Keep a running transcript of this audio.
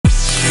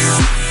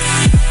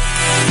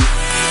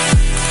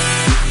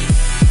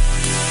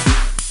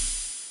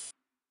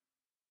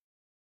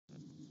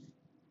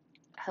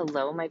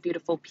Hello, my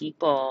beautiful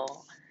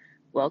people.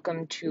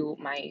 Welcome to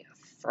my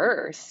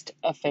first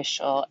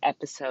official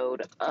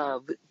episode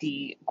of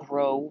the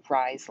Grow,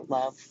 Rise,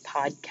 Love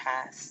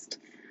podcast.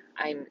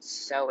 I'm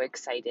so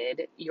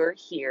excited you're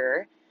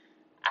here.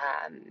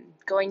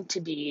 Going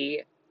to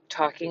be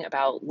talking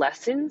about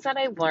lessons that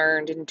I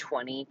learned in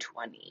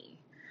 2020.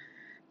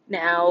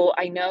 Now,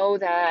 I know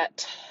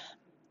that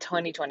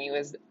 2020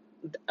 was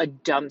a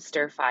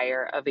dumpster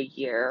fire of a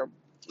year,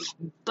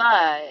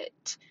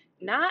 but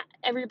not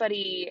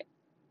everybody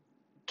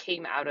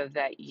came out of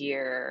that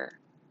year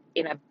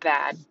in a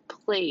bad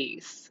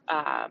place.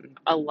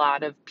 A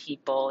lot of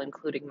people,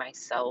 including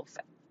myself,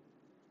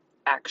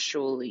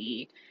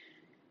 actually,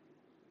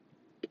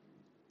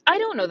 I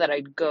don't know that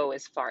I'd go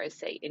as far as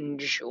say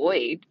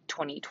enjoyed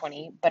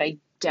 2020, but I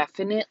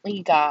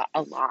definitely got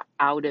a lot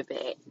out of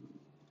it.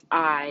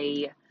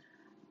 I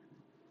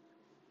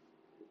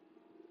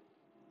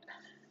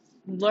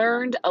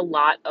learned a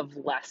lot of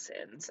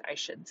lessons, I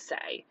should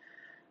say.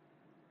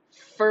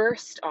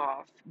 First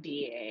off,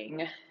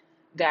 being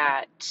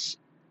that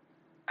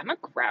I'm a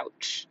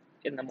grouch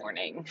in the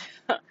morning.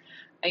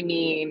 I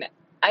mean,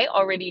 I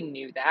already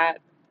knew that,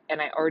 and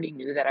I already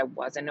knew that I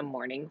wasn't a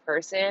morning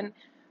person,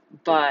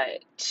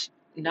 but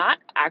not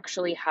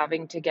actually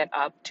having to get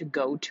up to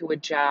go to a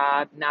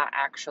job, not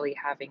actually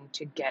having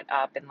to get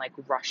up and like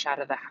rush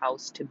out of the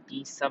house to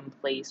be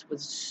someplace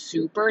was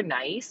super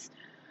nice,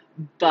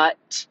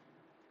 but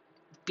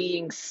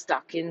being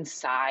stuck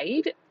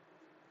inside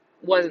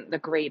wasn't the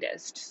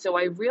greatest. So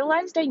I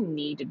realized I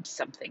needed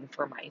something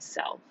for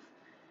myself.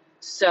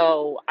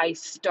 So I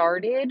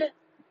started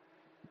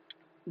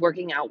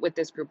working out with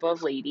this group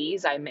of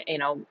ladies. I'm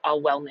in a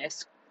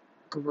wellness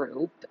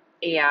group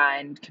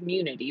and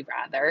community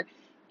rather.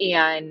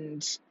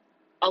 And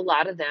a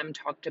lot of them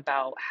talked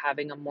about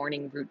having a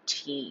morning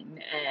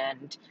routine.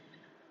 And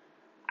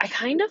I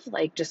kind of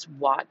like just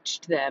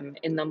watched them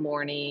in the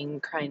morning,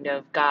 kind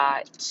of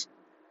got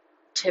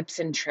tips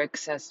and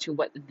tricks as to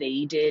what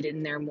they did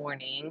in their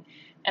morning.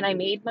 And I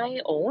made my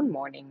own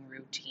morning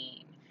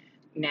routine.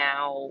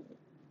 Now,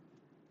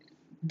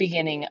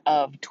 beginning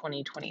of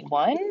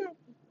 2021,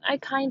 I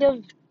kind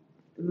of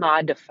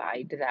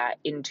modified that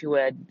into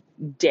a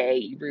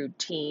day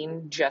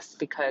routine just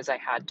because I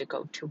had to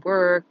go to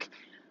work.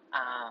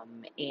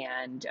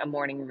 And a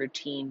morning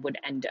routine would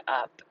end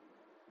up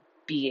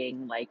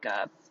being like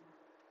a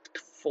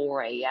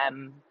 4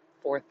 a.m.,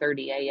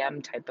 4:30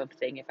 a.m. type of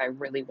thing if I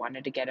really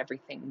wanted to get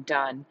everything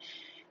done.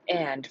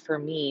 And for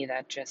me,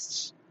 that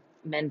just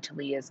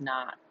mentally is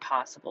not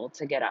possible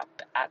to get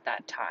up at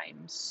that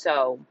time.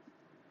 So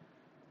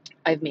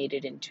I've made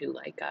it into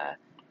like a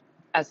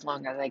as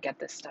long as I get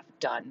this stuff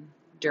done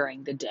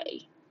during the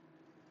day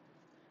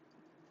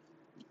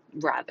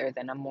rather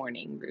than a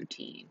morning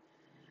routine.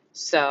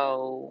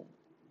 So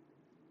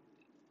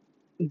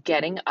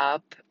getting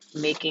up,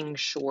 making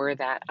sure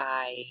that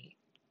I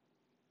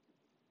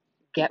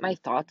get my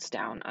thoughts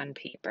down on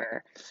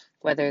paper,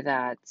 whether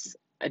that's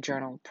a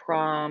journal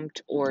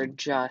prompt or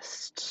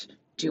just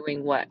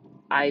doing what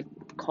I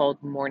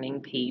called morning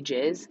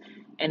pages.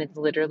 And it's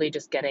literally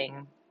just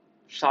getting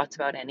thoughts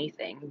about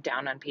anything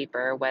down on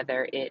paper,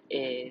 whether it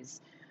is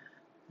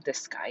the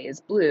sky is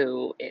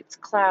blue, it's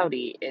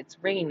cloudy, it's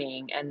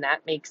raining, and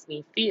that makes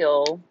me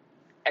feel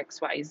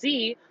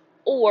XYZ.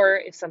 Or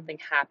if something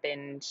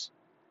happened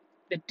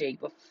the day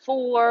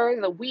before,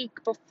 the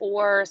week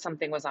before,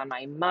 something was on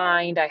my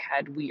mind, I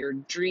had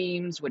weird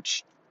dreams,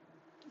 which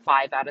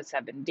 5 out of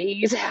 7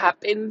 days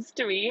happens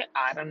to me.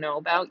 I don't know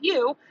about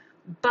you,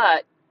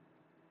 but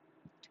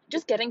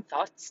just getting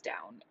thoughts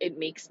down, it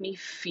makes me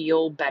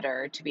feel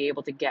better to be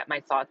able to get my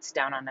thoughts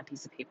down on a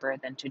piece of paper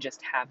than to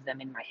just have them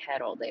in my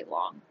head all day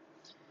long.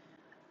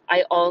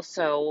 I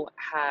also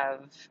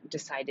have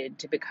decided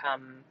to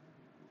become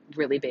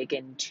really big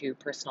into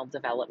personal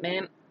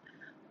development.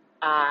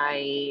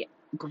 I,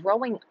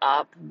 growing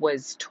up,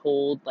 was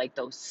told like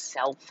those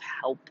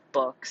self-help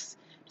books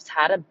just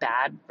had a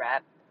bad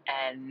rep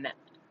and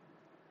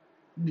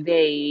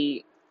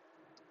they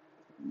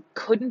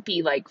couldn't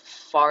be like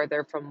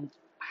farther from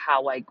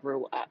how I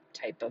grew up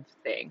type of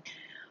thing.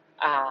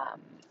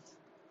 Um,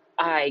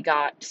 I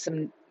got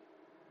some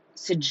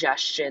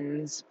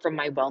suggestions from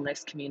my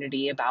wellness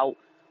community about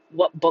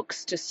what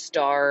books to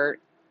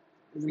start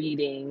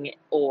reading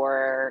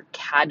or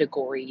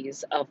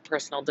categories of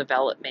personal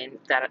development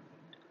that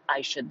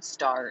I should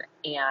start.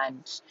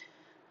 And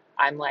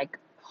I'm like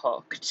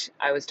hooked.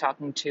 I was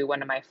talking to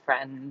one of my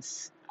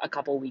friends a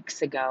couple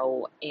weeks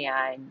ago,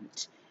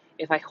 and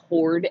if I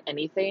hoard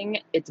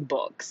anything, it's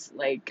books.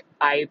 Like,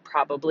 I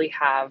probably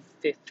have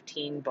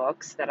 15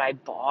 books that I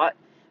bought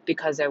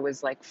because I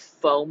was like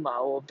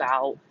FOMO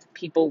about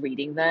people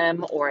reading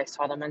them, or I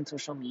saw them on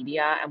social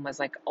media and was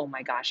like, oh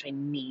my gosh, I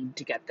need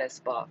to get this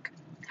book.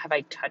 Have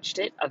I touched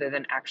it other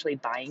than actually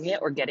buying it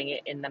or getting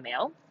it in the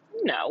mail?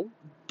 No,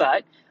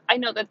 but I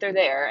know that they're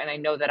there and I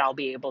know that I'll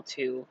be able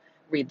to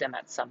read them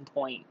at some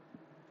point.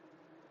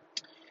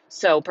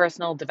 So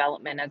personal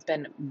development has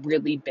been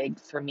really big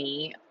for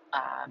me,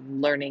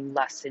 learning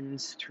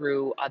lessons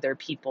through other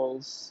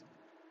people's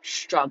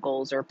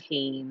struggles or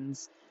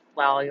pains.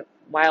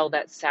 While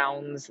that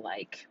sounds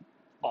like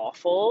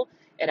awful,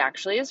 it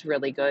actually is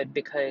really good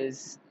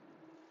because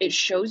it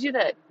shows you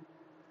that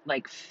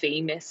like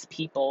famous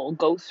people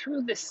go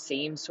through the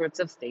same sorts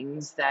of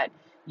things that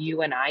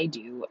you and I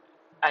do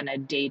on a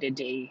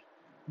day-to-day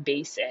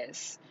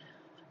basis.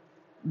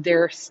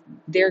 They're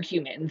they're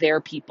human,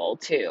 they're people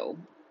too.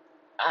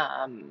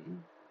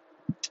 Um,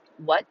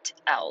 what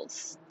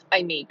else?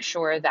 I make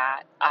sure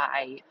that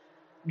I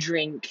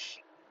drink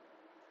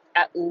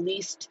at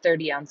least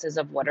 30 ounces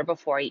of water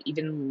before I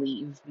even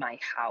leave my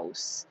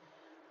house.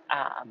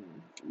 Um,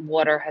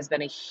 Water has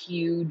been a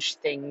huge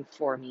thing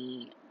for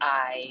me.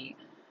 I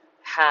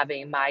have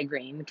a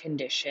migraine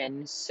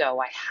condition, so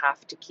I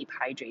have to keep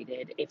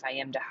hydrated. If I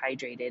am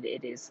dehydrated,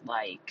 it is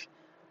like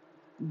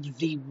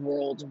the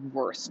world's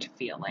worst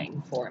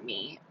feeling for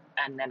me.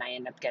 And then I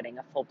end up getting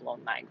a full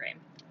blown migraine.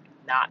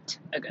 Not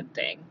a good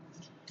thing.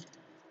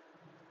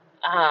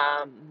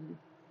 Um,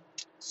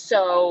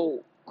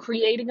 so,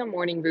 creating a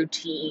morning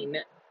routine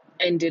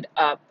ended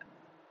up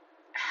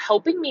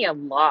helping me a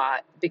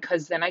lot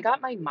because then I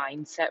got my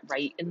mindset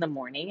right in the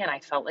morning and I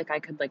felt like I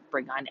could like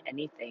bring on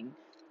anything.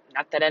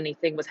 Not that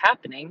anything was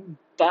happening,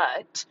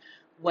 but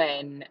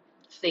when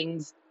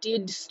things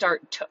did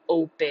start to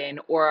open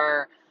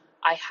or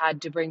I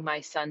had to bring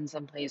my son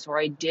someplace or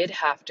I did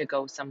have to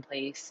go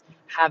someplace,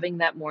 having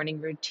that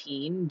morning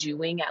routine,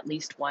 doing at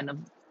least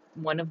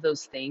one of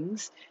those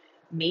things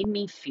made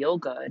me feel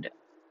good,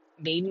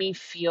 made me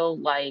feel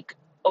like,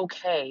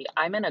 okay,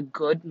 I'm in a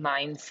good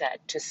mindset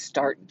to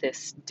start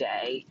this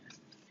day.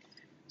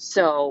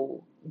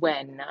 So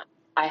when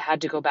I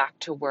had to go back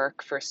to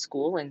work for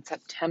school in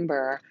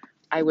September,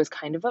 I was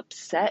kind of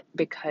upset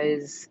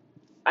because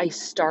I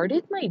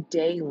started my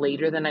day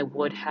later than I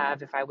would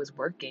have if I was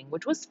working,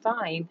 which was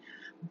fine.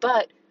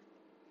 But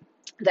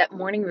that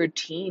morning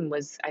routine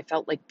was, I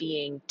felt like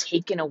being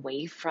taken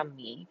away from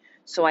me.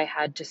 So I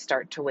had to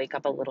start to wake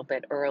up a little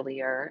bit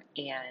earlier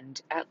and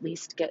at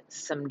least get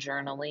some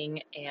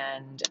journaling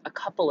and a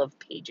couple of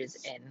pages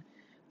in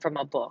from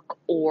a book.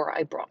 Or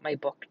I brought my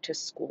book to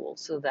school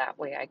so that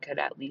way I could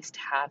at least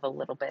have a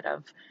little bit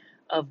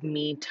of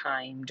me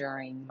time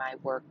during my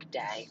work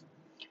day.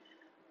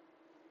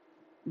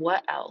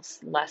 What else?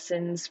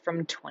 Lessons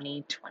from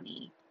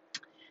 2020.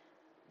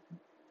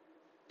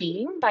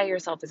 Being by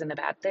yourself isn't a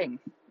bad thing.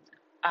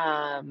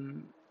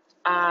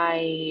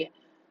 I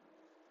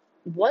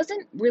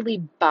wasn't really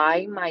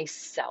by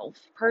myself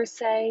per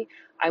se.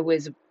 I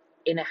was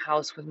in a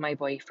house with my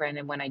boyfriend,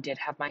 and when I did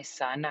have my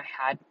son,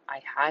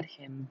 I had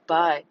him,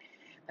 but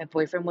my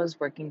boyfriend was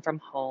working from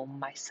home.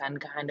 My son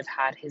kind of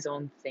had his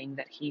own thing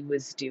that he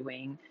was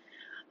doing.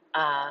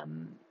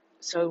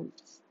 So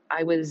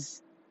I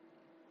was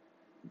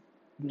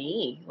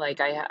me. Like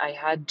I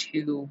had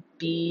to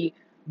be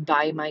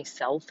by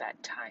myself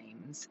at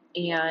times.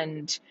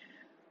 And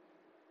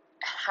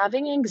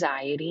having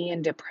anxiety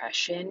and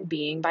depression,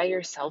 being by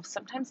yourself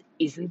sometimes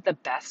isn't the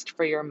best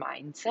for your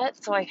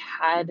mindset. So I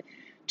had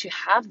to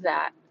have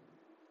that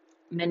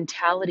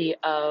mentality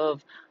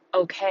of,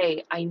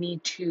 okay, I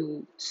need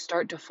to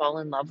start to fall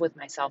in love with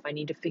myself. I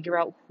need to figure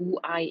out who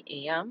I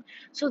am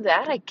so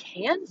that I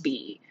can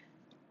be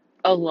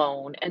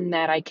alone and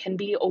that I can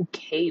be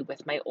okay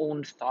with my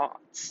own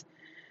thoughts.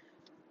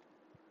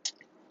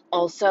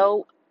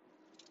 Also,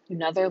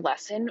 another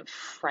lesson,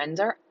 friends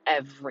are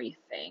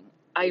everything.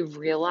 I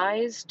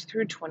realized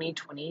through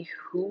 2020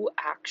 who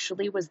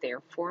actually was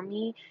there for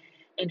me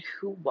and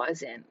who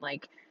wasn't.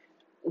 Like,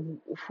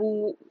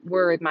 who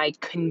were my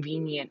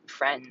convenient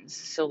friends.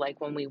 So, like,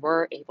 when we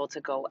were able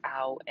to go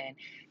out and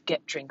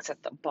get drinks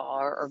at the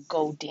bar or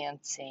go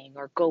dancing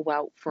or go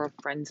out for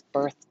a friend's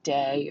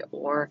birthday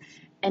or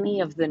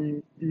any of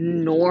the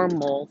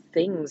normal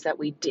things that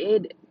we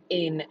did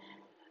in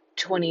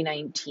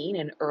 2019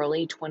 and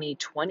early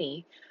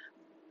 2020,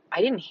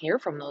 I didn't hear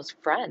from those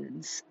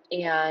friends.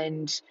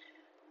 And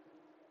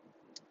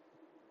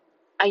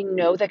I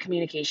know that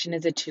communication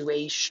is a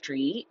two-way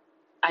street.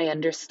 I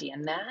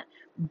understand that.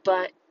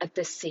 But at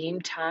the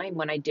same time,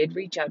 when I did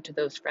reach out to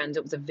those friends,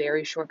 it was a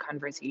very short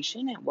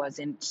conversation. It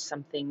wasn't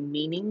something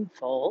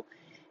meaningful.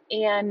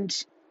 And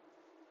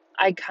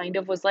I kind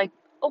of was like,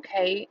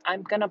 okay,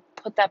 I'm going to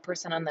put that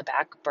person on the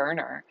back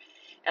burner.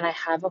 And I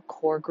have a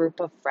core group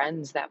of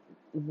friends that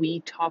we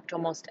talked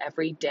almost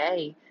every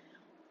day,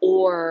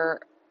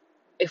 or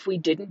if we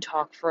didn't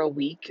talk for a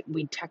week,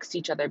 we'd text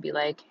each other, be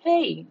like,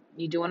 hey,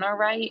 you doing all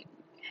right?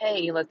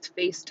 Hey, let's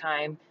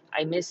FaceTime.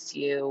 I miss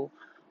you.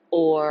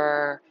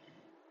 Or,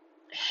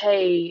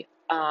 hey,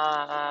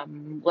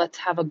 let's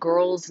have a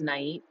girls'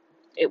 night.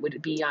 It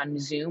would be on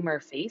Zoom or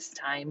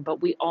FaceTime,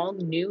 but we all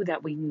knew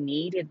that we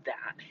needed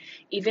that.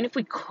 Even if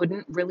we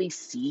couldn't really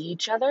see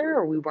each other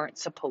or we weren't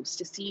supposed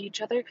to see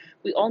each other,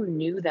 we all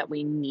knew that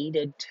we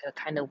needed to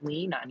kind of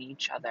lean on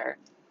each other.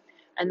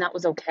 And that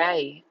was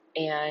okay.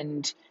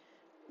 And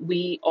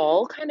we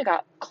all kind of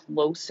got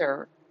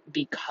closer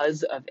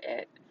because of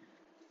it.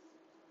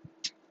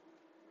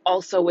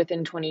 Also,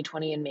 within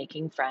 2020 and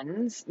making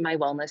friends, my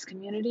wellness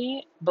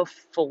community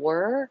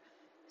before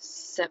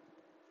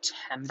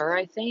September,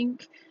 I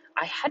think.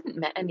 I hadn't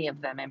met any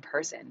of them in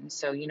person.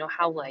 So, you know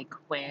how, like,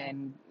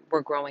 when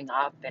we're growing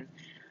up and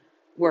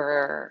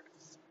we're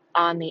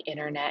on the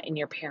internet and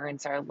your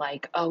parents are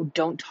like, oh,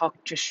 don't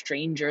talk to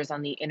strangers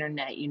on the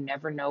internet. You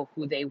never know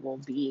who they will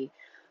be.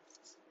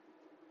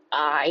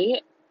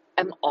 I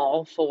am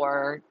all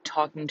for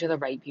talking to the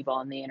right people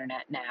on the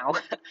internet now.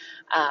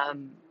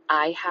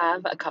 I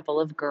have a couple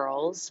of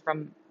girls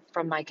from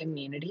my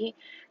community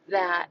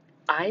that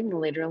I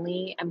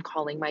literally am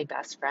calling my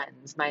best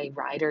friends, my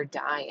ride or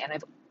die, and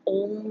I've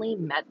only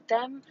met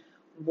them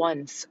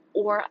once,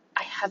 or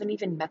I haven't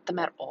even met them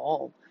at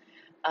all.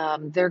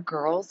 They're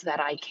girls that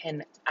I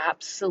can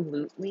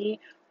absolutely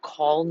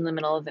call in the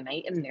middle of the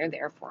night and they're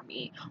there for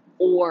me.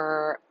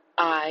 Or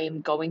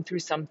I'm going through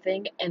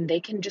something and they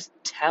can just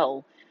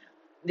tell.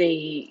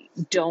 They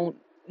don't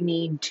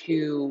need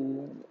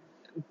to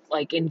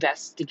like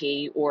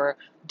investigate or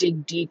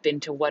dig deep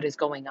into what is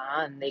going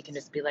on. They can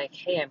just be like,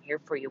 hey, I'm here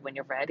for you when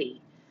you're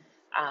ready.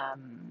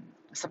 Um,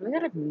 Something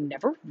that I've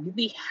never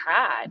really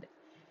had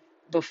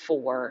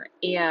before.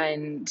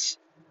 And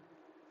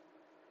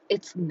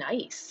it's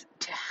nice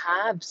to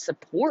have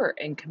support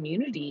and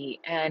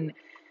community and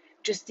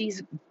just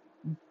these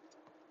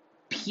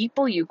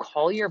people you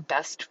call your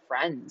best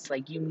friends.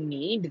 Like, you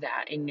need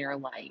that in your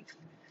life.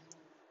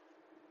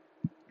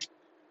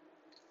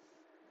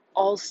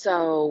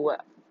 Also,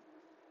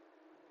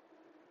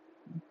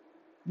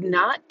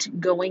 not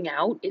going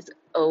out is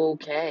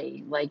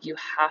okay. Like, you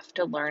have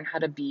to learn how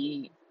to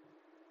be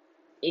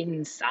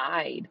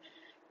inside.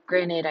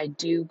 Granted, I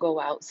do go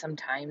out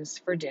sometimes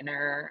for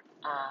dinner,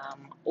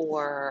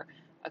 or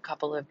a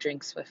couple of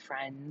drinks with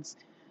friends,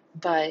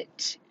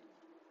 but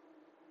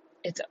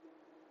it's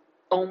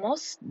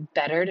almost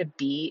better to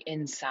be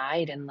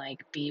inside and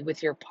like be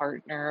with your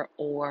partner,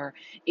 or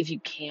if you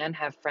can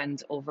have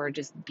friends over,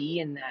 just be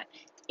in that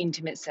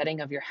intimate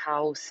setting of your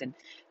house and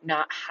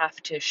not have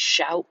to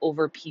shout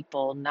over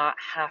people, not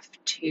have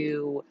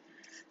to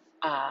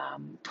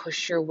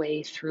push your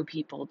way through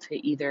people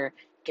to either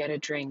get a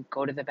drink,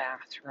 go to the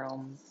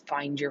bathroom,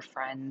 find your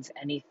friends,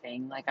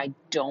 anything. Like, I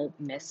don't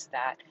miss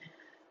that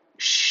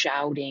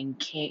shouting,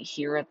 can't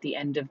hear at the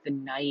end of the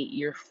night,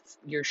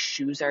 your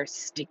shoes are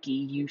sticky,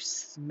 you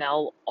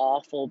smell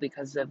awful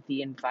because of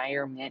the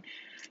environment,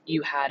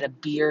 you had a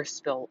beer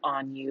spill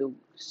on you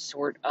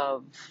sort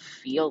of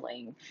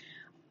feeling.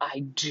 I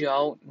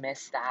don't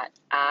miss that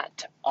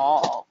at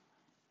all.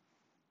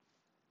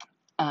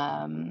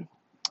 Um,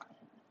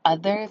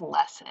 Other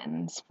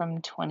lessons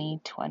from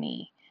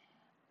 2020.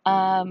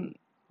 Um,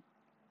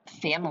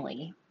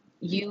 Family.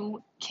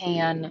 You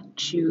can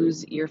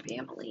choose your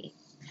family.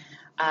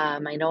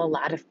 I know a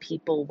lot of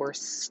people were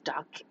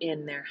stuck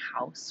in their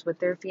house with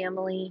their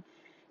family,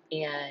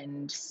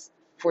 and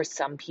for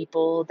some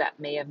people, that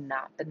may have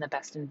not been the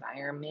best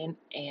environment.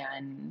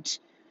 And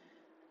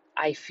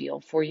I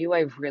feel for you,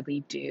 I really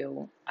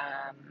do.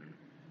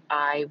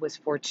 I was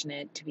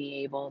fortunate to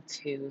be able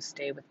to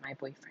stay with my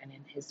boyfriend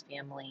and his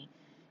family,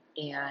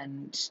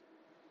 and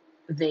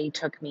they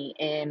took me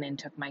in and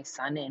took my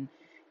son in,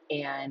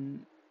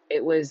 and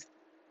it was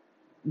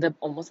the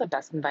almost the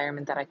best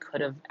environment that I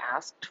could have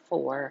asked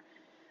for.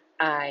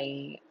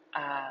 I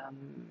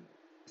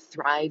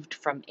thrived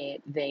from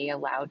it. They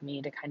allowed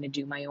me to kind of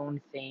do my own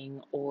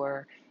thing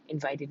or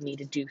invited me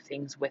to do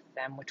things with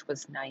them, which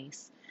was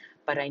nice.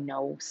 But I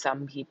know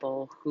some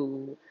people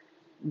who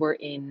were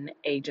in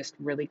a just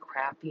really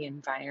crappy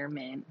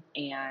environment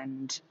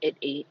and it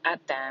ate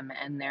at them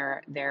and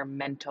their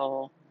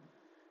mental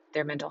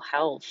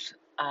health.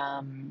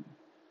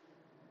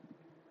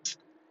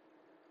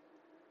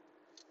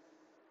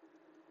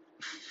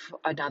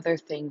 Another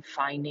thing,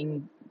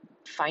 finding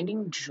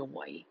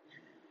joy.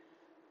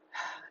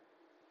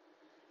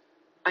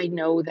 I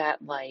know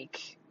that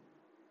like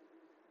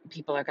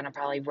people are going to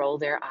probably roll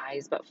their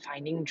eyes, but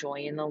finding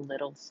joy in the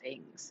little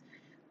things.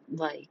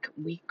 Like,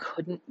 we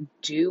couldn't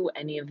do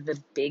any of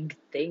the big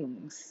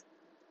things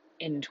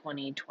in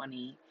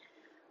 2020.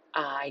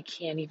 I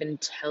can't even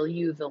tell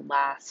you the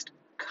last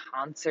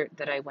concert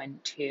that I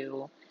went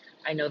to.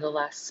 I know the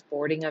last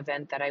sporting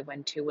event that I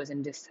went to was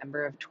in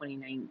December of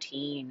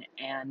 2019.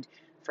 And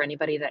for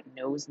anybody that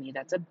knows me,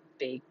 that's a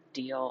big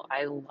deal.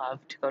 I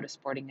love to go to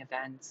sporting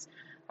events.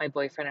 My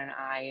boyfriend and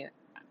I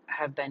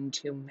have been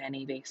to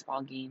many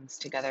baseball games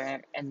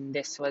together, and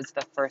this was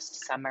the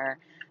first summer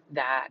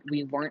that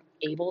we weren't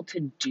able to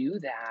do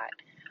that.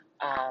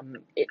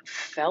 It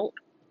felt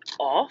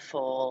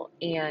awful,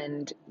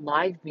 and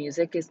live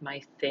music is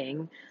my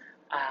thing.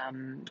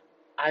 Um,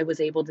 I was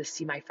able to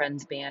see my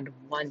friend's band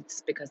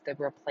once because they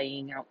were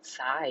playing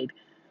outside,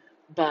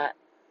 but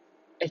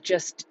it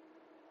just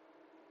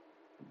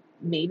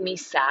made me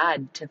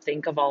sad to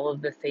think of all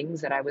of the things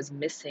that I was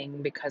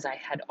missing because I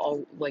had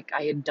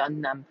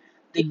done them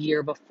the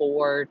year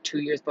before, 2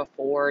 years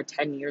before,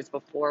 10 years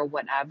before,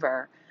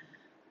 whatever.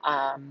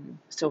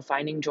 So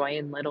finding joy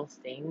in little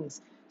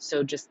things.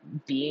 So just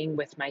being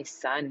with my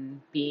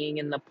son, being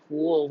in the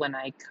pool when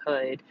I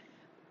could,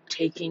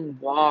 taking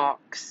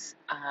walks,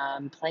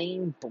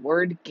 playing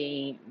board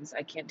games.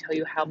 I can't tell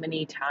you how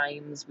many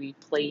times we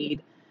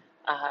played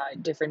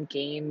different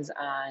games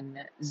on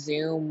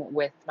Zoom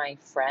with my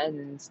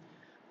friends.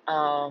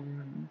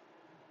 Um,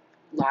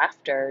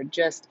 Laughter,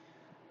 just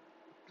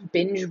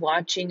binge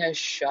watching a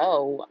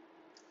show.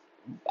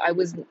 I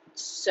was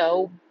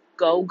so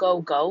go,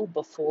 go, go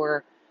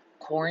before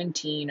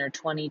quarantine or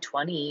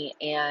 2020.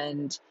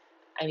 And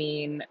I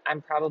mean,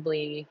 I'm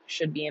probably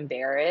should be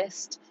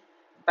embarrassed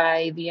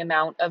by the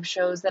amount of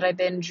shows that I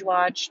binge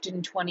watched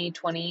in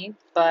 2020,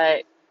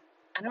 but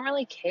I don't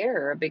really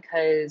care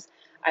because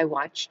I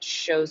watched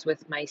shows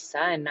with my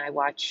son, I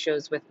watched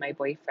shows with my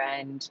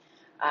boyfriend,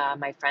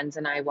 my friends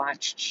and I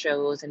watched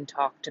shows and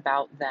talked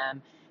about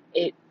them.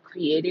 It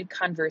created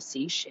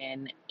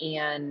conversation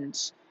and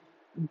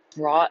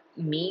brought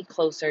me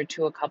closer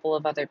to a couple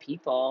of other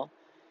people.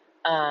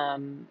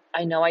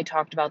 I know I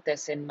talked about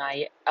this in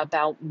my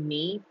About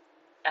Me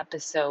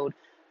episode,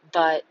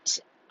 but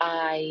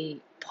I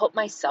put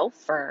myself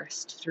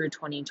first through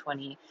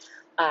 2020.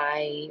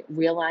 I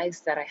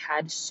realized that I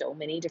had so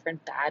many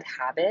different bad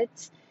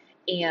habits,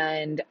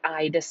 and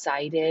I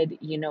decided,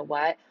 you know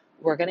what?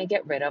 We're going to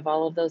get rid of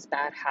all of those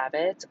bad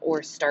habits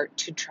or start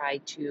to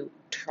try to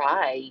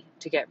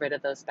get rid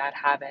of those bad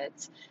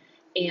habits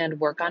and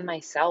work on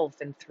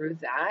myself. And through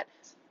that,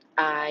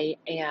 I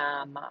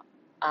am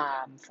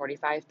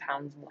 45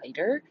 pounds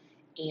lighter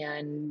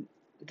and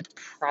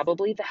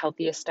probably the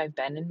healthiest I've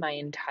been in my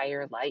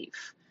entire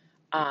life.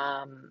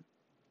 Um,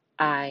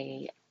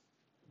 I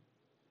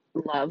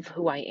love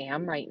who I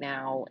am right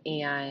now,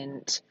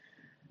 and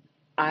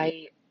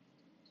I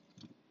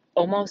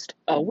almost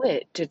owe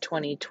it to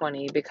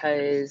 2020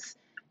 because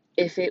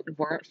if it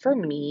weren't for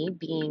me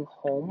being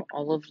home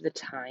all of the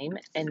time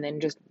and then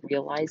just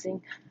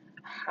realizing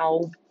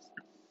how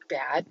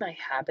bad my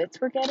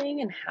habits were getting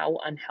and how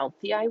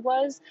unhealthy I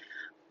was,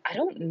 I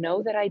don't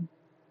know that I'd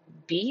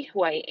be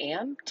who I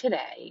am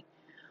today.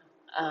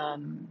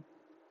 Um,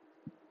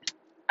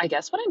 I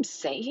guess what I'm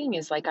saying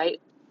is like I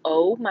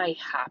owe my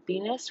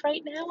happiness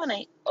right now and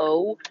I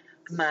owe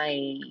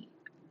my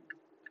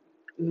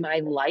my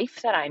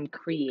life that I'm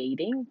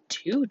creating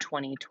to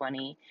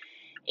 2020.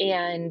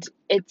 And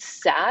it's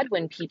sad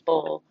when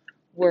people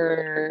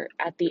were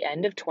at the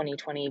end of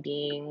 2020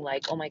 being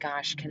like, oh my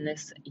gosh, can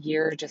this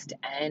year just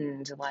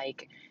end?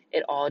 Like,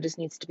 it all just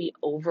needs to be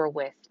over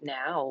with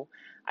now.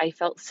 I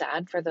felt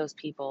sad for those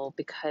people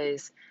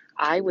because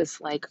I was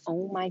like,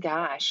 oh my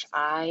gosh,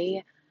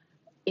 I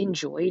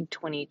enjoyed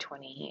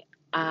 2020.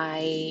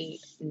 I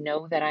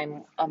know that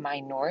I'm a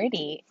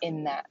minority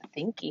in that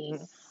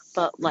thinking,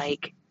 but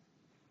like,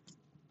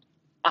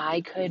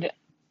 I could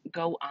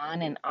go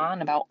on and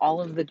on about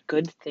all of the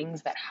good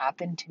things that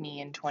happened to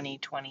me in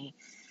 2020.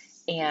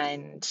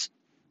 And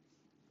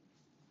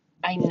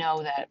I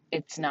know that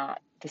it's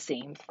not the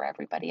same for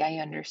everybody. I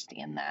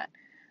understand that.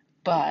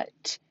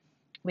 But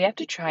we have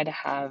to try to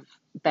have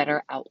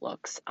better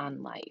outlooks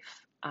on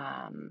life.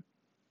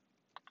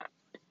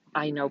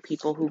 I know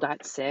people who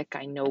got sick.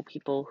 I know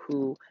people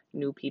who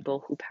knew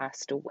people who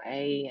passed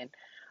away. And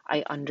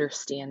I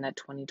understand that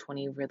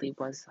 2020 really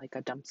was like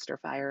a dumpster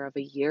fire of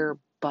a year.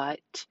 But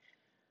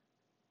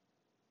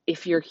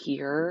if you're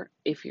here,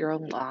 if you're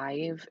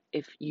alive,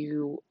 if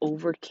you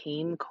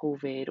overcame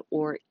COVID,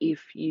 or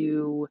if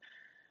you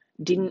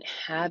didn't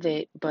have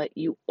it, but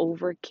you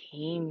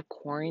overcame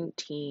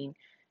quarantine,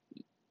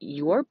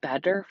 you're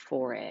better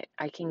for it.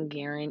 I can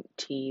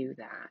guarantee you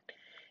that.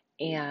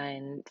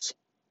 And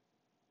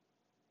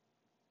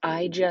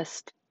I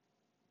just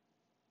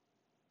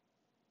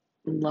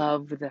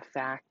love the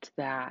fact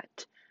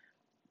that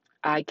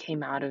I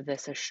came out of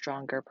this a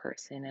stronger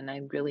person, and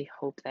I really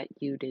hope that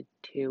you did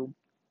too.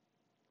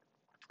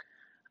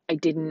 I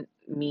didn't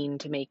mean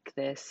to make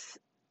this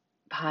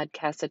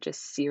podcast such a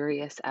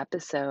serious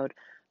episode,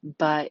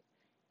 but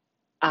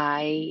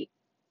I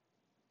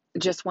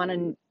just want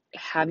to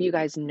have you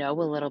guys know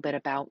a little bit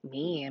about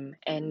me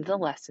and the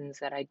lessons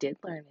that I did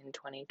learn in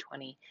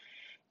 2020.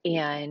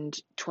 And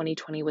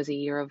 2020 was a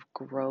year of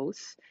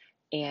growth,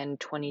 and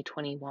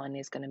 2021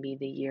 is going to be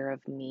the year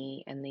of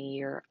me and the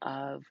year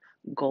of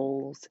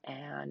goals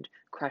and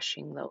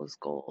crushing those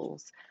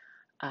goals.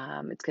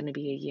 It's going to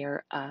be a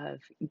year of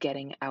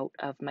getting out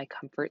of my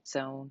comfort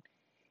zone,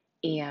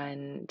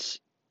 and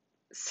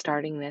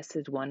starting this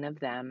is one of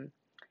them.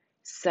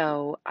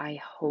 So I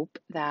hope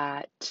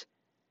that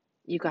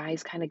you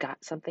guys kind of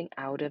got something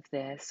out of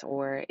this,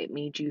 or it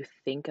made you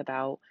think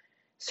about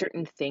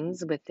certain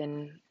things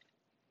within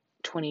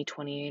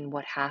 2020 and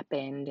what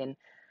happened. And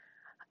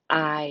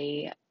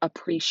I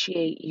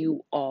appreciate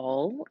you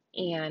all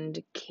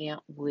and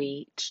can't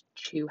wait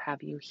to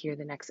have you hear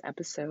the next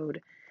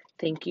episode.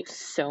 Thank you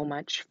so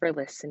much for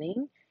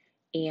listening,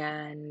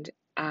 and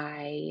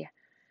I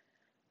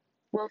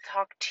will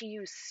talk to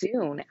you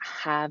soon.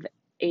 Have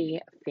a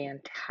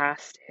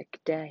fantastic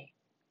day.